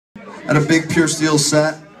at a big Pure Steel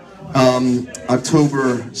set,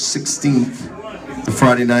 October 16th, the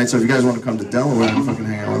Friday night. So if you guys want to come to Delaware and fucking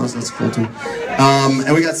hang out with us, that's cool too.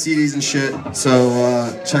 And we got CDs and shit,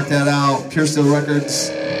 so check that out. Pure Steel Records.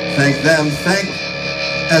 Thank them. Thank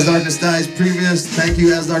As Darkness Dies previous. Thank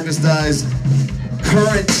you, As Darkness Dies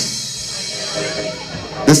current.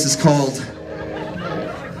 This is called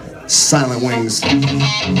Silent Wings. Changing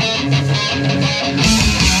me,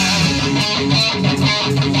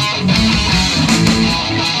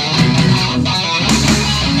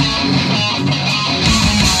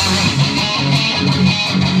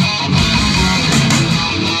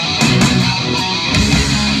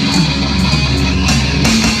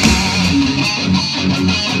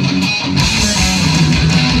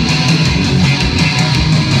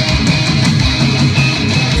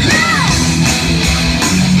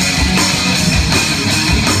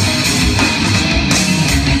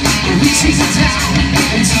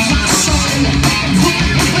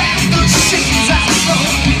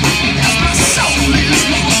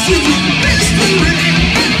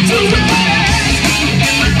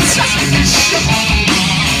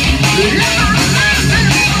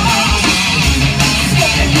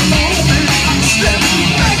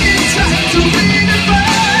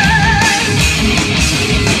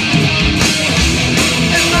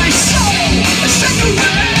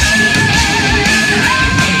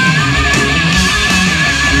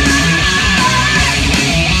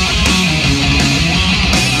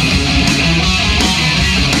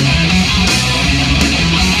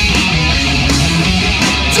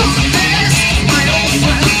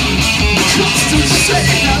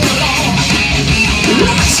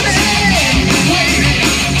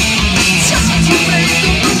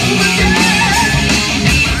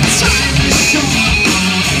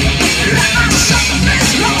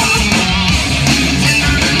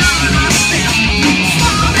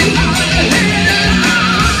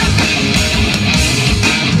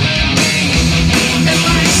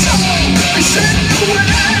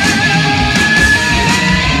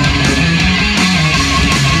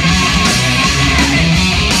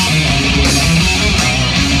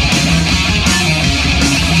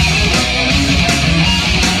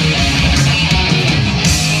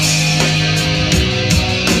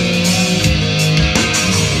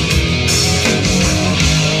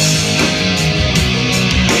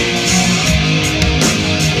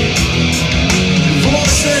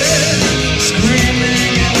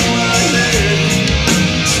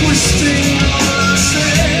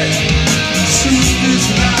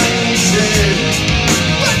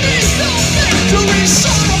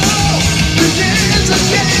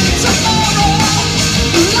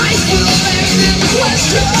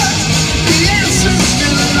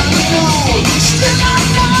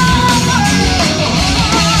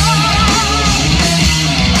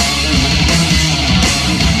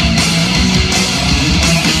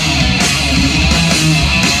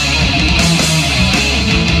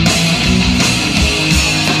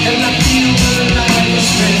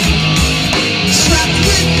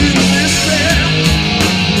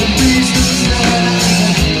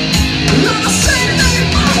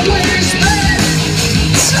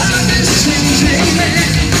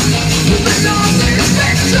 but all these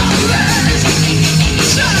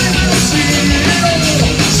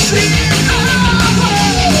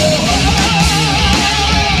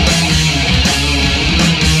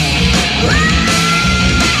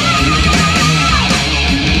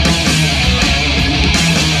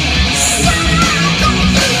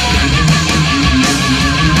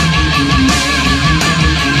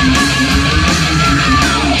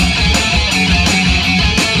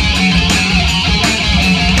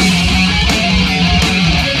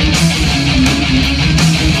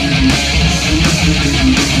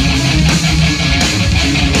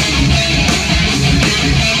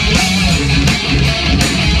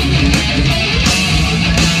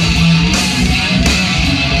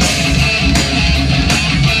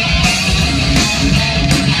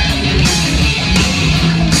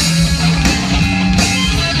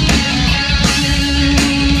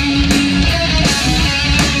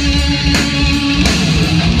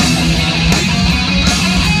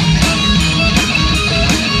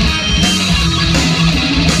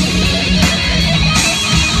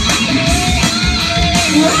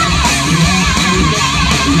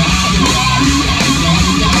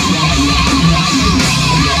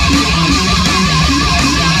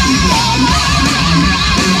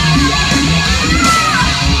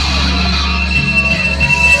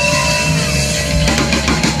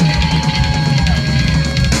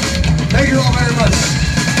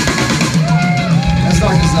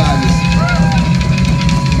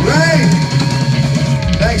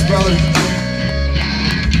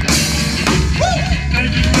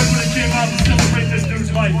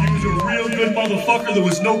motherfucker. There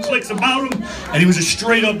was no clicks about him, and he was a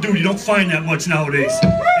straight up dude. You don't find that much nowadays.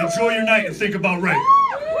 Enjoy your night and think about Ray.